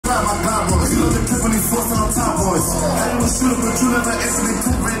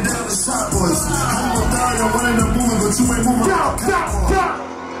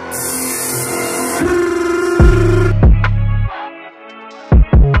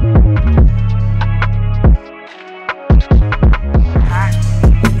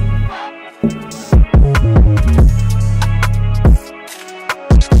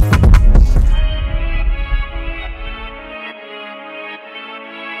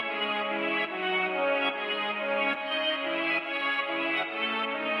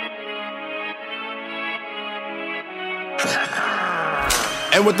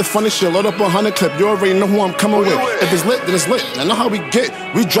And with the funny shit, load up 100 clip, you already know who I'm coming with. If it's lit, then it's lit. I know how we get.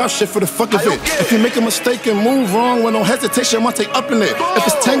 We drop shit for the fuck of it. If you make a mistake and move wrong with no hesitation, I might take up in it. If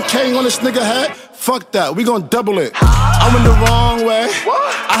it's 10K on this nigga head, fuck that, we gon' double it. I went the wrong way,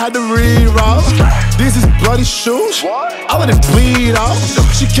 I had to reroute. These is bloody shoes, I let it bleed out.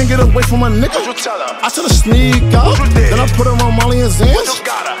 She can't get away from my nigga, I tell her sneak out. Then I put her on Molly and Zans,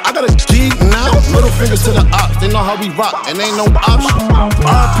 I got a geek now. Little fingers to the ops, they know how we rock, and ain't no option.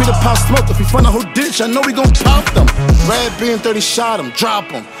 RIP to Pop Smoke, if we find out who ditch, I know we gon' pop them. Red being 30 shot him, drop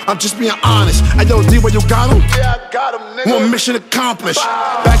him, I'm just being honest. Hey yo, D, where you got him? Yeah, I got him, nigga. One mission accomplished.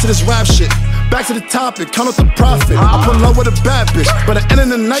 Back to this rap shit. Back to the topic, count up the profit. I put love with a bad bitch, but at the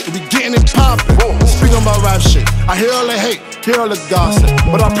end of the night, we getting it poppin'. Speaking about rap shit, I hear all the hate, hear all the gossip,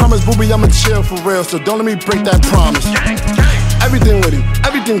 but I promise, booby, I'ma chill for real, so don't let me break that promise. Everything with him,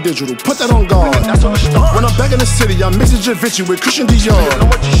 everything digital, put that on guard. When I'm back in the city, I'm mixing Javinci with Christian Dior.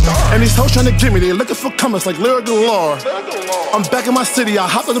 And these hoes trying to get me, they looking for comers like Lyric Galore. I'm back in my city, I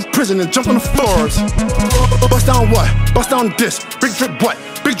hopped out of prison and jumped on the floors. Bust down what? Bust down this. Big drip what?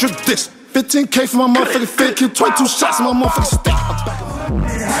 Big drip this. 15K for my motherfucking fake kill, 22 shots in my motherfucking stick. I'm back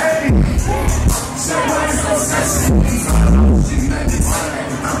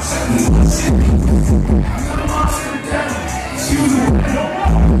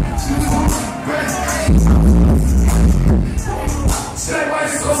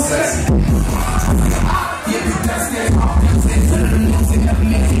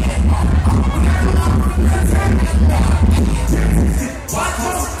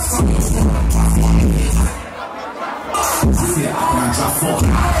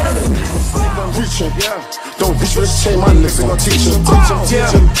don't reach for the chain, my niggas gon' teach him.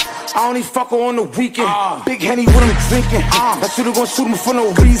 I only fuck her on the weekend. Big Henny what I'm drinking. That shooter gon' shoot him for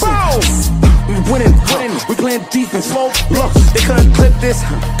no reason. We winning, we playing defense. Look, they couldn't clip this.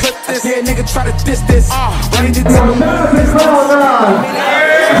 Yeah, nigga try to diss this. Ready to tell them.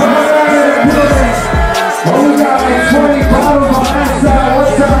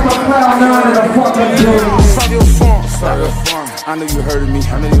 I know you heard of me,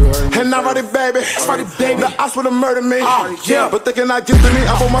 And I Rowdy baby, the ops would've murdered me. But thinking I get to me,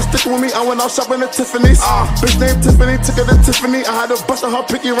 I bought my stick with me. I went out shopping at Tiffany's. Bitch named Tiffany, took her to Tiffany. I had to bust on her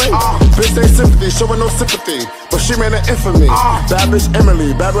picky ring. Bitch ain't sympathy, showing no sympathy, but she made an infamy. Bad bitch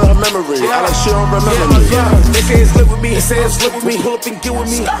Emily, bad with her memory. I like she don't remember me. They say it's lit with me, pull up and get with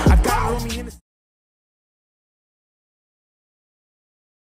me. I got it on me.